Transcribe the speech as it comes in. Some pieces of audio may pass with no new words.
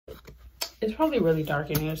It's probably really dark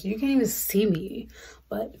in here, so you can't even see me.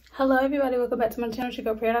 But hello everybody, welcome back to my channel.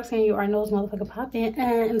 Chico Paradox, and you already know it's motherfucking poppin'.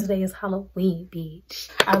 And today is Halloween, bitch.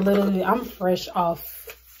 I'm fresh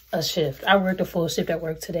off a shift. I worked a full shift at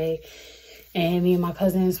work today, and me and my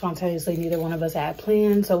cousin spontaneously, neither one of us had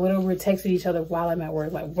plans. So whenever we're texting each other while I'm at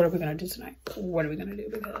work, like, what are we gonna do tonight? What are we gonna do?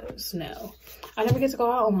 Because no, I never get to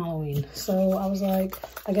go out on Halloween. So I was like,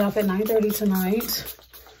 I get off at 9:30 tonight.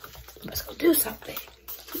 Let's go do something.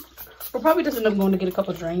 We'll probably just end up going to get a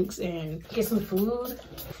couple drinks and get some food.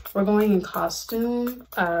 We're going in costume.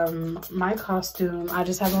 My costume, I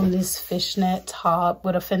just have on this fishnet top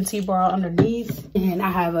with a Fenty bra underneath. And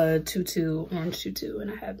I have a tutu, orange tutu,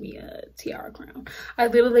 and I have me a tiara crown. I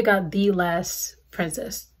literally got the last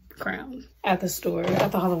princess crown at the store,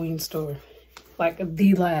 at the Halloween store. Like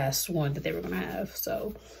the last one that they were gonna have,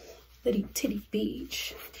 so. Litty titty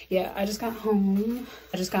beach. Yeah, I just got home.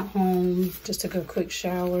 Just took a quick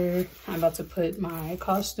shower. I'm about to put my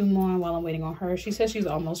costume on while I'm waiting on her. She says she's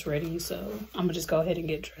almost ready, so I'm gonna just go ahead and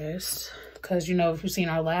get dressed. Because, you know, if you've seen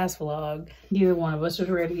our last vlog, neither one of us was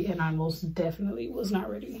ready, and I most definitely was not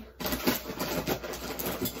ready.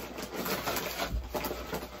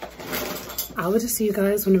 I will just see you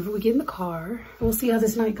guys whenever we get in the car. We'll see how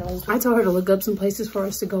this night goes. I told her to look up some places for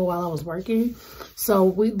us to go while I was working.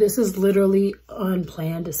 So this is literally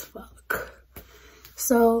unplanned as fuck.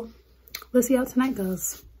 So let's see how tonight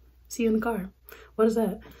goes. See you in the car. What is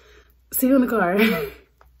that? See you in the car.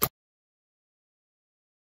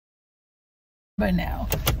 But now,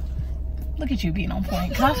 look at you being on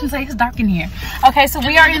point. Cause I was gonna say it's dark in here. Okay, so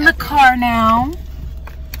we are in the car now.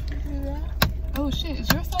 Oh shit, is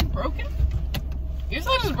your side broken? Your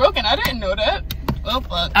side is broken. I didn't know that. Oh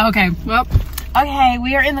fuck. Okay, well, okay,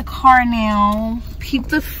 we are in the car now. Peep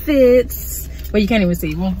the fits. Well, you can't even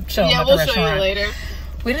see. We'll show them at the restaurant. Show you later.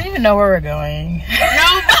 We didn't even know where we're going. No,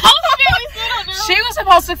 she was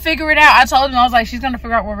supposed to figure it out. I told him, I was like, she's gonna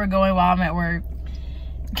figure out where we're going while I'm at work.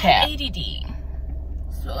 Cat. ADD.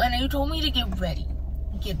 So, and you told me to get ready.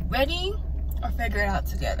 Get ready or figure it out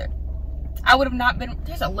together. I would have not been.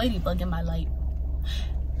 There's a ladybug in my light.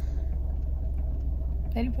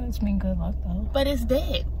 Ladybugs mean good luck though. But it's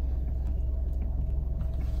dead.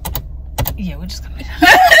 Yeah, we're just gonna.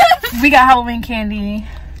 We got Halloween candy.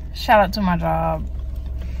 Shout out to my job.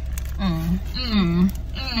 And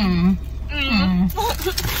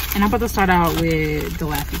I'm about to start out with the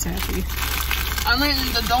Laffy Taffy. I mean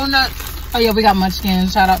the donuts. Oh yeah, we got Munchkin.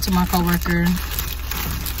 Shout out to my coworker.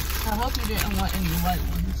 I hope you didn't want any white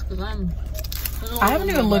ones, cause I haven't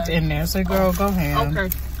even looked in there, so girl, go ahead. Okay.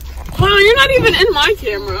 Well, you're not even in my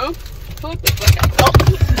camera. Hold the fuck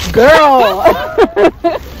out. Girl.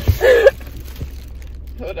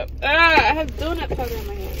 Hold up. Ah, I have donut powder in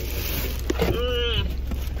my hand.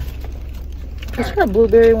 Is there a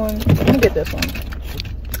blueberry one? Let me get this one.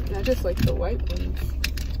 I just like the white ones.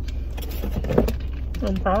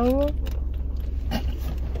 The powder one?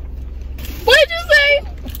 What did you say?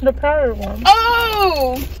 The powder one.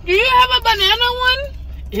 Oh! Do you have a banana one?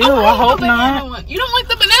 Ew, I hope not. One. You don't like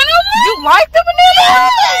the banana one? You like the banana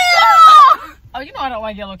one? Oh, you know I don't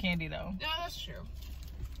like yellow candy though. Yeah, that's true.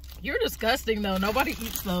 You're disgusting though. Nobody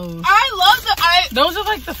eats those. I love those are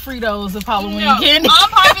like the Fritos of Halloween candy.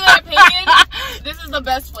 Unpopular opinion, this is the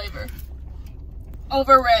best flavor.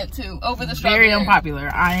 Over red too. Over the strawberry. Very unpopular.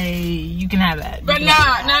 You can have that. But no.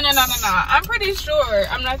 I'm pretty sure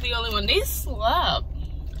I'm not the only one. These slap.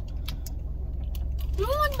 You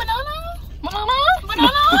don't like banana? Banana?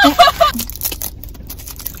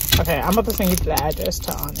 Okay, I'm about to send you the address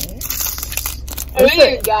to Onyx. I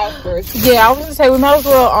need gas first. Yeah, I was gonna say we might as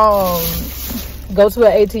well go to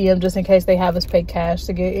an ATM just in case they have us pay cash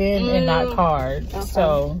to get in and not card. Okay.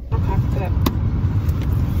 So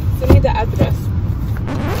send me the address.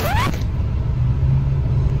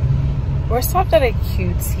 We're stopped at a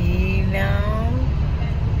QT now.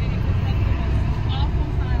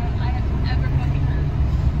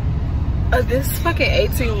 This fucking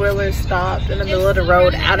 18-wheeler stopped in the middle of the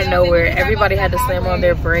road out of nowhere. Everybody had to slam on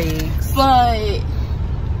their brakes. But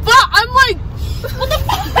I'm like, what the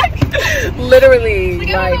fuck? Literally,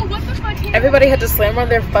 like everybody had to slam on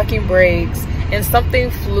their fucking brakes, and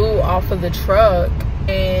something flew off of the truck,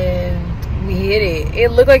 and we hit it.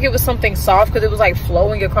 It looked like it was something soft because it was like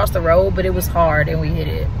flowing across the road, but it was hard, and we hit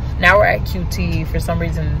it. Now we're at QT for some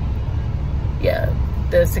reason. Yeah.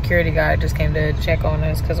 The security guy just came to check on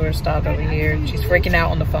us because we're stopped over here. She's freaking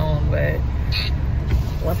out on the phone, but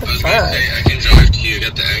what the fuck? I can drive to you.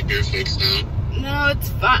 Got the Acura fixed now. No, it's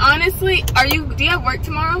fine. Honestly, do you have work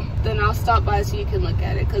tomorrow? Then I'll stop by so you can look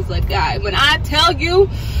at it. Cause like, when I tell you,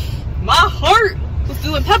 my heart was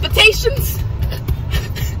doing palpitations.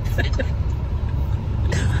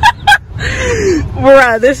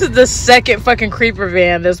 Bruh, this is the second fucking creeper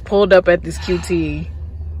van that's pulled up at this QT.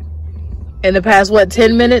 In the past, what,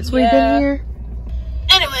 10 minutes we've been here?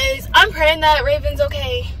 Anyways, I'm praying that Raven's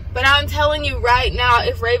okay. But I'm telling you right now,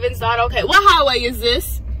 if Raven's not okay. What highway is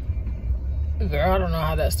this? Girl, I don't know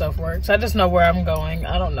how that stuff works. I just know where I'm going.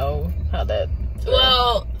 I don't know how that...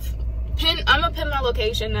 Well, I'm gonna pin my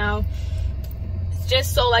location now.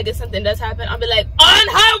 Just so, like, if something does happen, I'll be like, on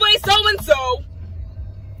highway so-and-so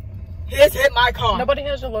has hit my car. Nobody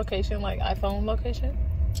has your location, like iPhone location?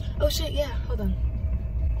 Oh, shit, yeah. Hold on.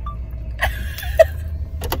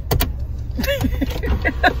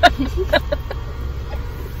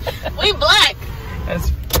 We black.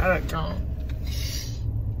 That's, I don't know.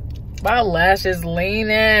 My lashes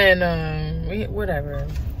leaning. Whatever.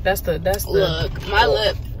 That's the. Look, my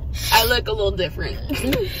lip. I look a little different.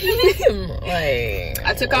 Like,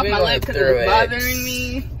 I took off my lip because it was bothering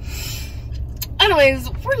me. Anyways,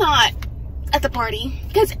 we're not at the party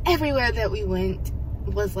because everywhere that we went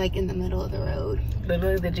was like in the middle of the road.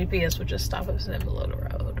 Literally, the GPS would just stop us in the middle of the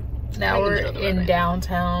road. Now Right we're in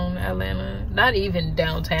downtown Atlanta. Not even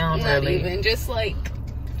downtown, Not really. even, just like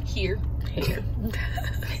here.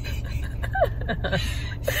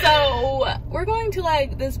 So we're going to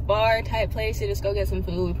like this bar type place to just go get some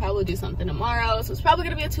food. We probably do something tomorrow, so it's probably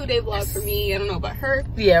gonna be a 2-day vlog for me. I don't know about her.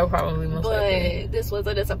 Yeah, probably most but likely. This was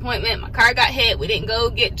a disappointment. My car got hit. We didn't go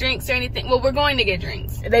get drinks or anything. Well, we're going to get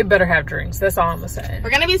drinks. They better have drinks. That's all I'm gonna say.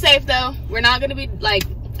 We're gonna be safe though. We're not gonna be like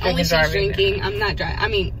only she's drinking. Now. I'm not driving. I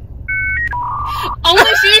mean,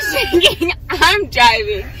 only she's drinking. I'm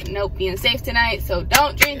driving. Nope, being safe tonight. So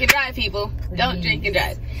don't drink and drive, people. Don't drink and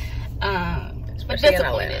drive. But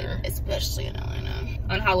disappointed, especially in Atlanta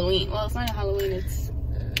on Halloween. Well, it's not Halloween. It's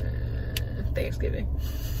Thanksgiving.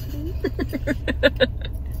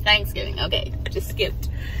 Thanksgiving. Okay, just skipped.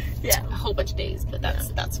 Yeah, a whole bunch of days, but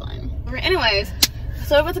that's fine. Anyways,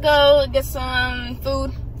 so we're about to go get some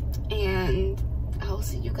food, and I'll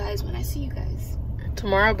see you guys when I see you guys.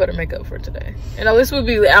 Tomorrow, better make up for today. And at least we'll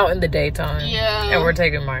be out in the daytime. Yeah. And we're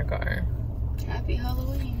taking my car. Happy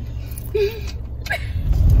Halloween.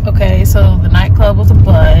 Okay, so the nightclub was a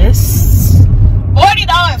bus.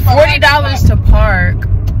 $40 to park.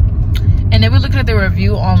 And then we looked at the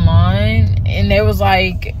review online, and it was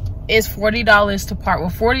like, it's $40 to park. Well,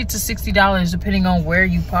 $40 to $60 depending on where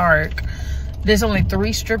you park. There's only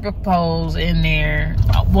 3 stripper poles in there,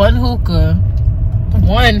 one hookah,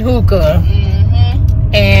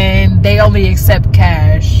 and they only accept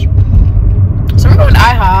cash. So we're going to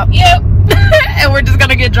IHOP. Yep. And we're just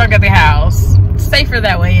gonna get drunk at the house. It's safer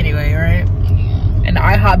that way anyway, right? Yeah. And the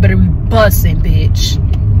IHOP better be busting, bitch.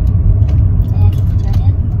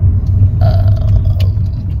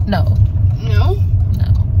 No.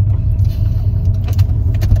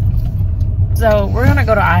 So we're gonna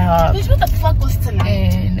go to IHOP. Bitch, what the fuck was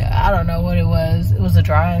tonight? And I don't know what it was. It was a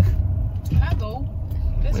drive. Can I go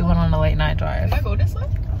this way? We went on a late night drive. Can I go this way?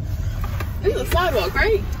 This is a sidewalk,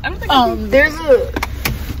 right? I don't think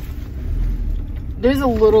there's a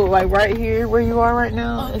little, like right here where you are right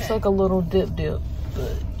now. Okay. It's like a little dip, but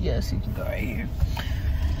yes, you can go right here.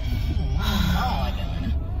 I don't like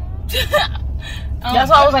Atlanta.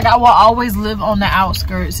 That's why I was like, I will always live on the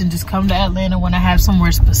outskirts and just come to Atlanta when I have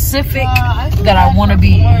somewhere specific that I want to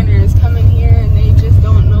be. Foreigners coming here and they just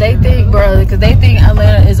don't know. They think, bro, because they think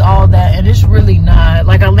Atlanta is all that, and it's really not.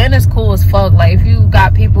 Like, Atlanta's cool as fuck. Like, if you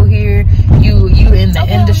got people here, you in the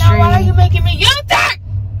industry. Now why are you making me use that?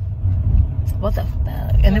 What the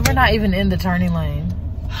fuck? And then we're not even in the turning lane.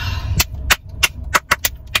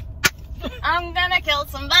 I'm gonna kill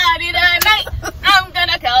somebody tonight. I'm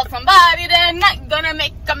gonna kill somebody tonight. Gonna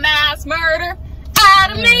make a mass murder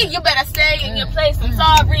out of me. You better stay in your place. I'm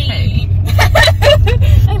sorry.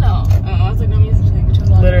 I know. I was like, no music.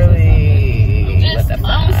 Literally. I'm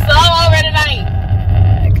so over tonight.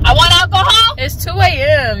 I want alcohol. It's 2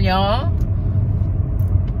 a.m., y'all.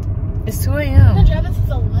 It's 2 a.m. Travis is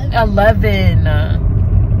 11. 11.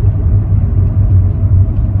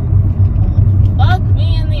 Fuck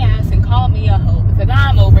me in the ass and call me a hoe because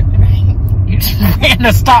I'm over tonight. You just ran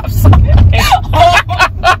a stop sign.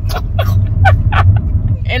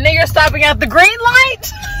 And then you're stopping at the green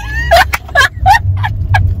light?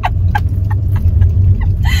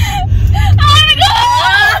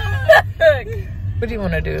 What do you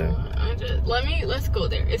want to do? Let's go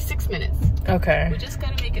there. It's 6 minutes. Okay. We just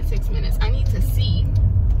gotta make it 6 minutes. I need to see.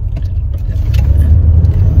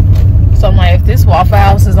 So I'm like, if this Waffle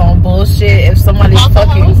House is on bullshit, if somebody's Waffle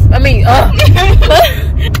fucking, House? I mean,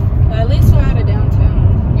 At least we're out of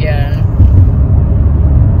downtown. Yeah.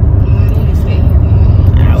 I need to stay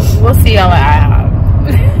here. We'll see y'all at IHOP.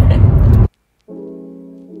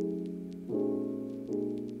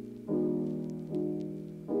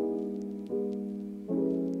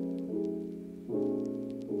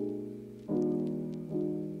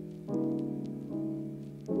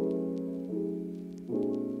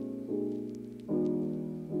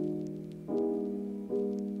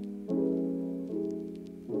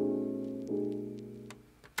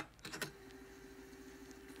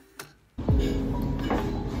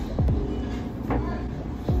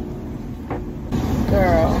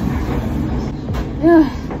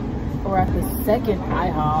 second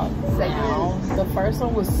IHOP now. The first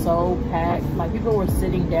one was so packed. Like, people were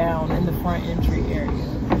sitting down in the front entry area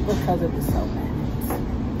because it was so packed.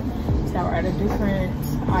 So now we're at a different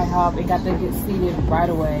IHOP and got to get seated right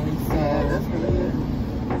away. So Yeah, that's really good.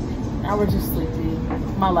 now we're just sleepy.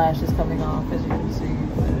 My lash is coming off, as you can see.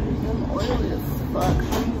 I'm oily as fuck.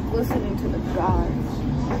 I'm listening to the gods.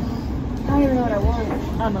 I don't even know what I want.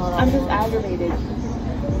 I know what I'm just aggravated.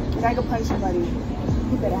 If I could punch somebody,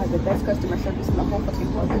 he better have the best customer service in the whole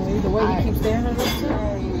fucking world. The way he keeps staring at us too.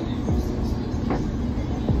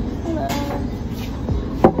 Hello.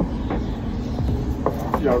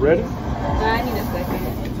 Y'all ready? I need a second.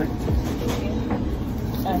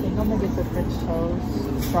 I think I'm gonna get the French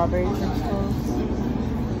toast, strawberry French toast.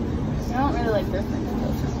 I don't really like their French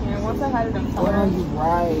toast from here. Once I had it in Oh, Florida. you're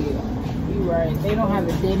right. You're right. They don't have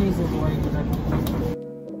it. Denny's is working.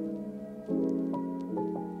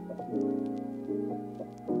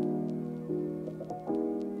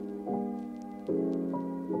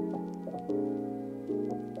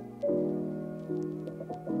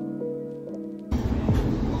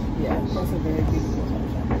 Yeah, that's a very beautiful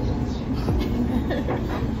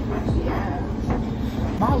Yeah.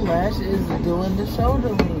 My lash is doing the show to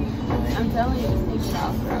me. I'm telling you, just take it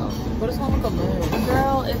off, girl. But it's gonna look a mess.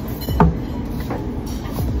 Girl, it's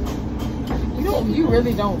You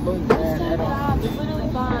really don't look bad at all. stop. It's literally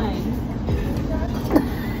fine.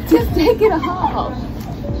 Just take it off.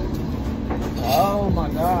 Oh my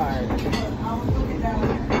god.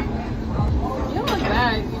 You don't look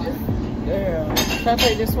bad. You just Damn. Should I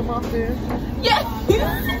take this one off there? yeah.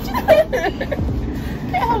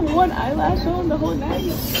 Can't have one eyelash on the whole night.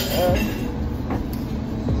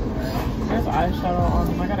 There's eyeshadow on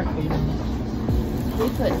them. I gotta clean them. They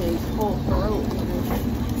put his whole throat.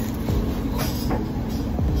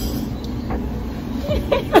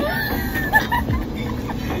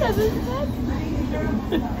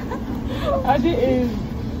 I didn't.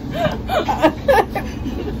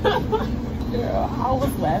 Girl, I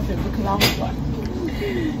was laughing because I was like,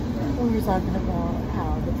 we were talking about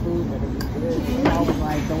how the food better be good. And I was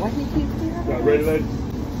like, the way he keeps doing Y'all it. ready, ladies?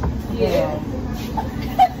 Yeah.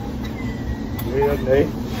 Yeah, Nate.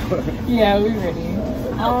 Yeah, we ready.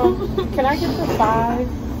 Can I get the 5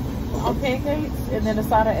 pancakes and then a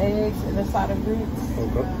side of eggs and a side of grits?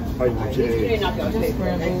 Okay. How you want your eggs? Just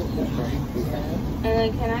scrambled. And then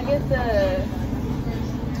can I get the?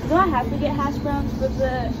 Do I have to get hash browns with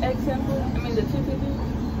the egg sample? I mean the 2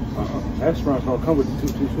 pieces. Hash browns don't come with the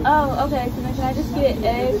 2 pieces. Oh, okay. So then can I just get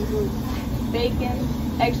eggs, bacon,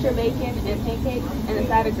 extra bacon, and pancakes, and a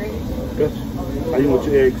side of grits? Gotcha. How you want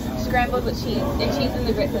your eggs? Scrambled with cheese, and cheese in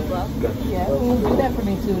the grits as well. Gotcha. Yeah, do that for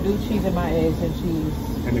me too. Do cheese in my eggs and cheese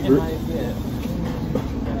And the in grits? my yeah.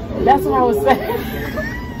 That's what I was saying.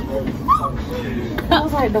 I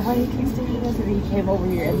was like, the way he keeps doing this, and he came over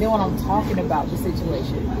here, and then when I'm talking about the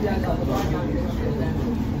situation,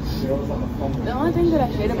 The only thing that I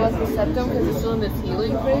hate about the septum, because it's still in this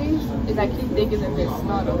healing phase, is I keep thinking that there's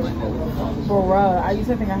snot on my nose. for real, I used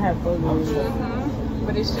to think I had boogers.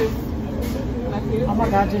 But it's just, I feel Oh my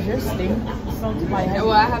god, does yours stink? Something like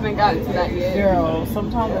well, I haven't gotten to that yet. girl,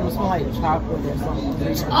 sometimes it will smell like chocolate or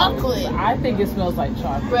something. Chocolate! I think it smells like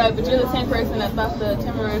chocolate. Bruh, but you're the same person that thought the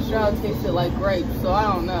tamarind straw tasted like grape, so I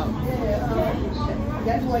don't know.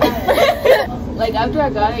 Like, after I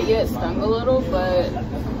got it, yeah, it stung a little, but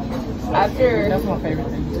after, That's my favorite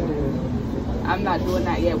thing to do. I'm not doing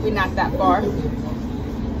that yet. We're not that far.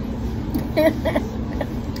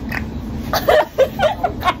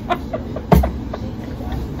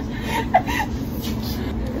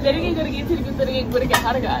 Then gonna get to the good, then gonna get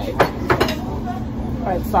how to guy.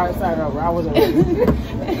 Alright, start over. I wasn't ready.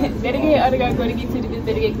 Then again, other guy going to get to the good,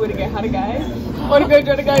 then gonna get how to guy. Or the good,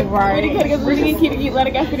 other guy, Right. Then get to get let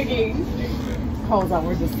a guy for the game. Hold on,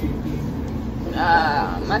 we're just sleepy.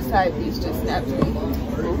 My side piece just snapped me.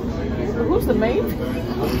 Who's the main?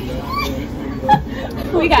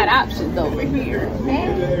 We got options over here.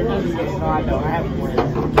 No, I don't. I haven't worn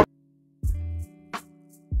it.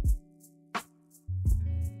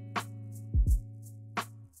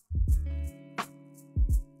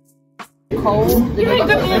 Cold. You ain't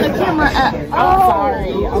gonna be on the camera at I'm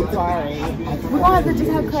sorry. I'm sorry. We're gonna have to just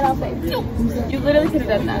have cut off it. You literally could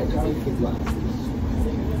have done that.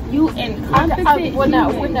 You incompetent. When I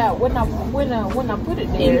put it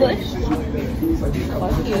there. English.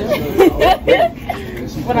 Fuck you.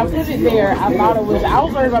 When I put it there, I thought it was. I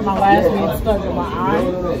was worried about my last being stuck in my eye.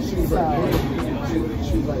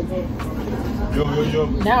 So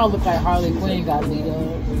now I look like Harley Quinn got beat up.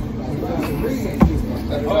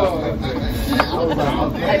 I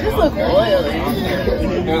just look oily. I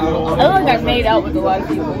look like I made out with a lot of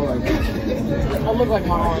people. I look like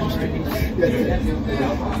my orange juice.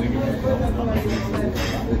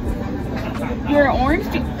 You're an orange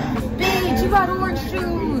juice? Bitch, you got orange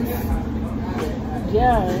juice.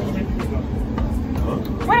 Yeah.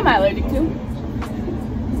 What am I allergic to?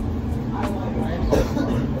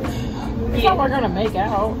 It's not we're gonna make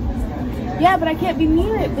out. Yeah, but I can't be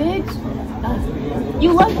near it, bitch.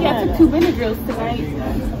 You lucky I took 2 Benadryls tonight.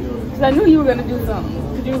 Because I knew you were going to do something.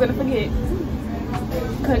 Because you were going to forget.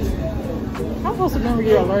 Because I'm supposed to remember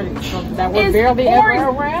you're allergic to something that we're barely ever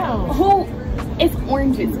around. It's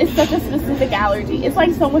oranges. It's such a specific allergy. It's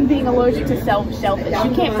like someone being allergic to shellfish.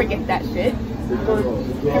 You can't forget that shit.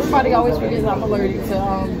 Everybody always forgets I'm allergic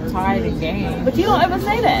to Tide and Game. But you don't ever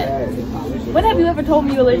say that. When have you ever told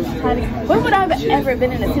me you're allergic to Tide and Game? When would I have ever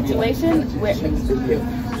been in a situation where...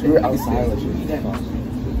 You were outside with your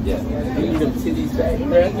yeah. You need them titties back.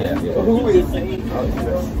 Yeah. Who is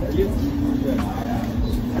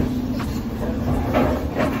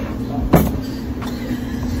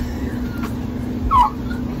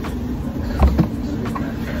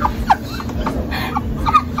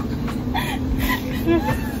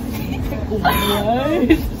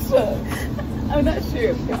I'm not sure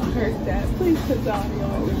if y'all heard that. Please put the audio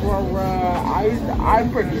on. I'm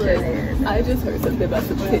pretty sure. I just heard something about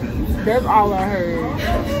some titties. That's all I heard.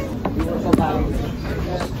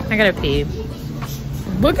 I gotta pee.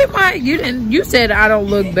 Look at my, you said I don't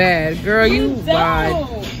look bad. Girl, you lied.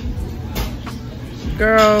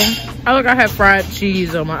 Girl, I look like I have fried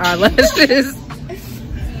cheese on my eyelashes.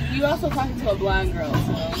 You also talking to a blind girl,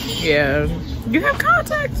 so. Yeah. You have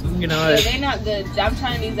contacts? You know Yeah, they not good. I'm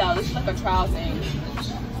trying these out. This is like a trial thing.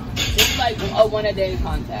 It's like a 1-a-day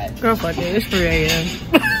contact. Girl, fuck it. It's 3 a.m.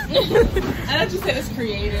 I thought you said it's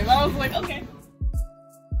creative. I was like, okay.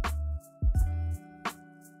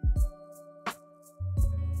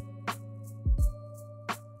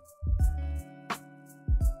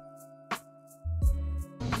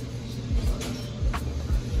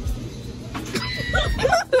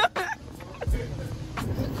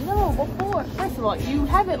 No, before. First of all, you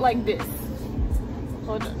have it like this.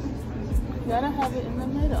 Hold on. You gotta have it in the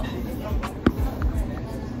middle.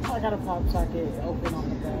 I got a pop socket open on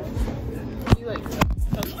the back. You like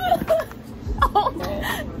oh,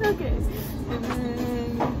 okay. And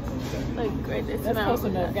then, like, right there. That's close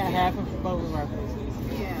enough. Got half of both of our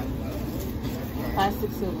faces. Yeah.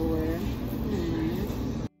 Plastic silverware.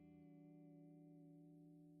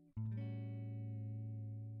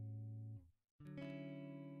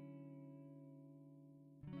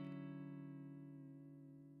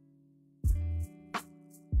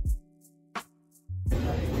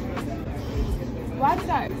 Why did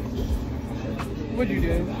I? What'd you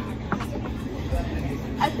do?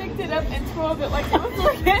 I picked it up and twirled it like it was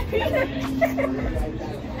spaghetti.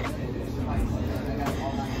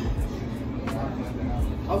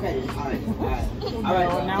 okay, alright.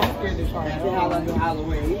 Alright, now I'm scared to try it.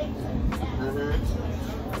 Halloween.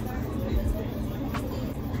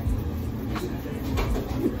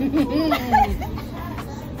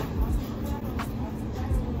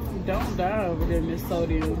 Don't die over there, Miss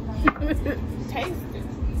Sodium. Taste it.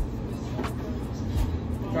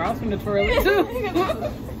 Girl, I was finna twirl it too.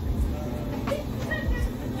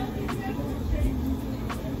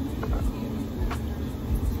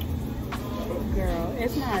 Girl,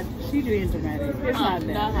 it's not, she being dramatic. It's not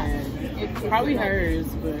that bad. It's probably hers,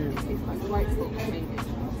 but It's like white folks make it.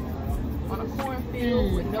 On a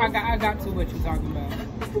cornfield with no... I got to what you're talking about.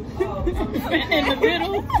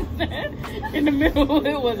 in the middle,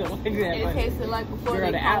 it wasn't like that. It tasted like before girl,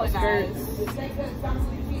 they the outskirts.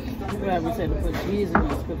 colonized. I'm glad we said to put cheese in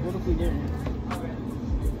this, because what if we didn't?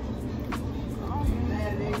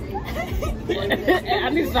 I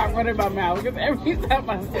need to stop running my mouth, because every time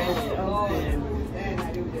I say it, I'm saying.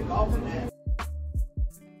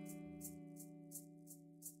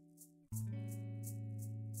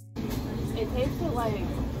 It tasted like...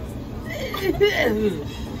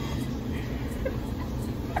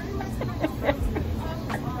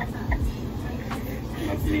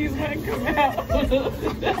 My sneeze might come out.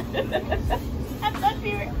 I thought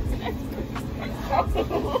you were...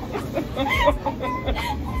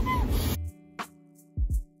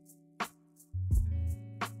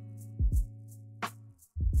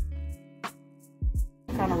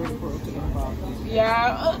 Kind of really cool to get involved.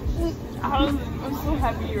 Yeah, I'm so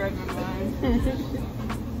happy you read my mind.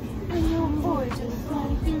 And your boy just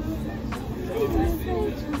like you. They just say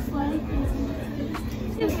just like you.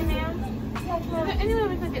 Excuse me, ma'am. Anyway,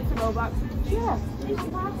 we could get some Robux. Yeah.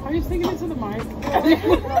 Are you singing into the mic?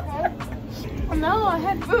 No, I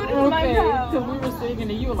had food in my mouth. Because we were singing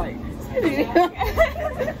and you were like, You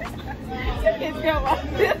can tell my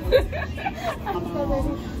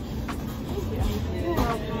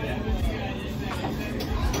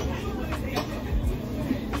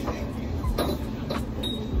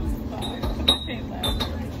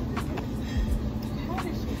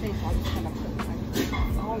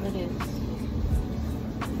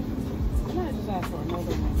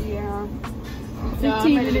Yeah.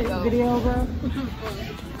 15-minute video, bro.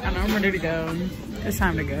 I know, I'm ready to go. It's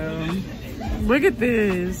time to go. Look at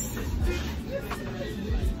this.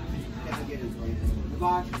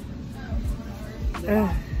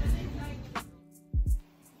 Ugh.